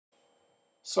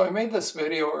So I made this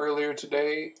video earlier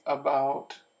today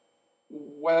about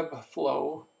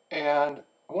Webflow, and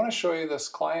I want to show you this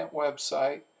client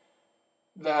website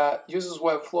that uses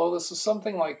Webflow. This is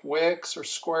something like Wix or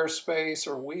Squarespace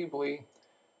or Weebly,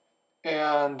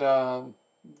 and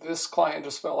this client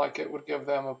just felt like it would give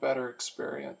them a better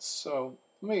experience. So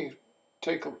let me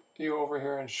take you over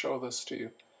here and show this to you.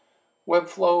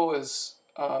 Webflow is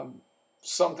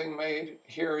something made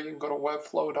here. You can go to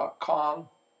webflow.com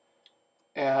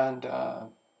and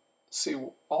see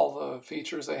all the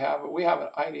features they have. But we have an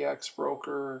IDX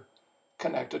Broker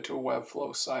connected to a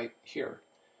Webflow site here.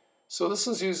 So this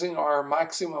is using our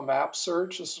Maxima Map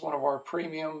Search. This is one of our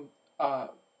Premium IDX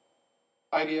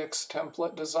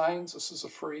Template Designs. This is a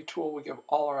free tool we give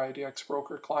all our IDX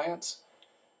Broker clients.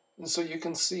 And so you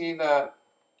can see that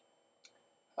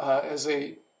as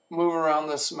they move around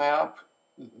this map,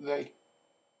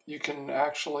 you can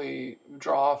actually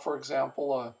draw, for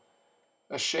example,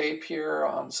 a shape here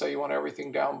on, say you want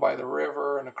everything down by the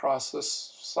river and across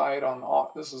this side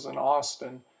this is in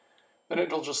Austin, then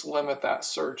it'll just limit that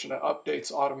search and it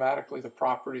updates automatically the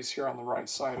properties here on the right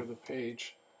side of the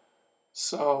page.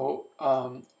 So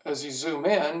as you zoom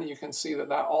in, you can see that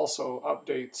that also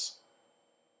updates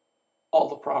all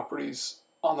the properties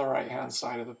on the right hand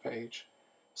side of the page.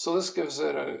 So this gives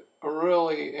it a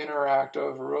really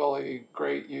interactive, really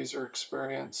great user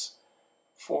experience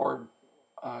for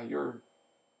your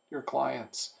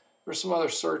clients. There's some other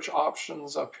search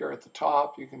options up here at the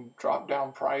top. You can drop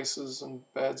down prices and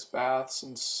beds, baths,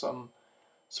 and some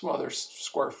other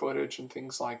square footage and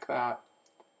things like that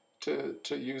to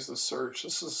use the search.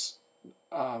 This is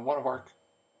one of our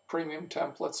premium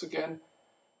templates again.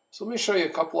 So let me show you a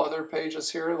couple other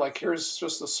pages here. Like here's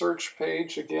just the search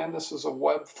page. Again, this is a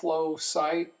Webflow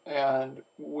site, and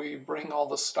we bring all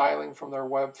the styling from their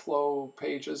Webflow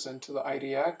pages into the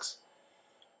IDX.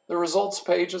 The results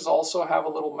pages also have a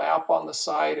little map on the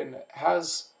side, and it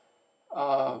has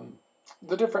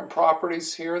the different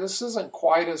properties here. This isn't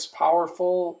quite as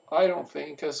powerful, I don't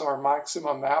think, as our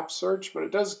Maxima Map Search, but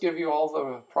it does give you all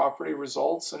the property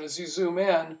results. And as you zoom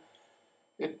in,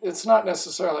 it's not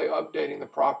necessarily updating the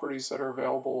properties that are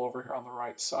available over here on the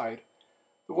right side.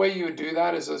 The way you would do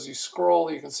that is as you scroll,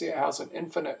 you can see it has an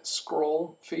infinite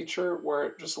scroll feature where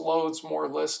it just loads more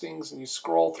listings, and you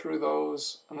scroll through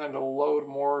those, and then it'll load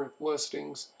more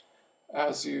listings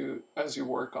as you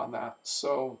work on that.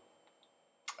 So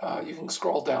you can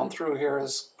scroll down through here.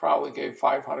 This probably gave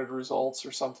 500 results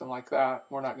or something like that.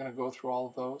 We're not going to go through all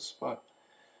of those, but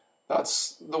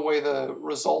that's the way the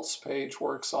results page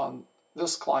works on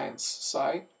this client's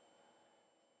site.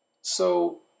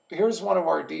 So here's one of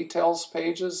our details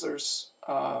pages.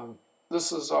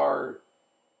 This is our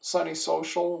Sunny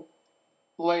Social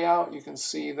layout. You can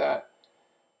see that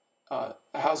it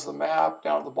has the map.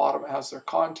 Down at the bottom it has their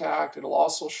contact. It'll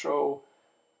also show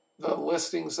the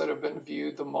listings that have been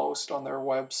viewed the most on their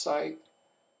website.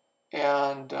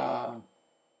 And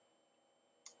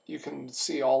you can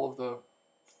see all of the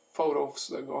photos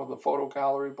that go to the photo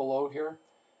gallery below here.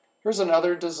 Here's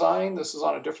another design. This is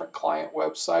on a different client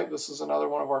website. This is another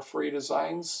one of our free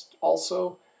designs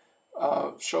also.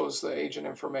 Shows the agent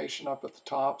information up at the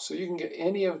top. So you can get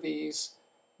any of these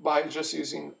by just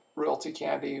using Realty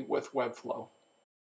Candy with Webflow.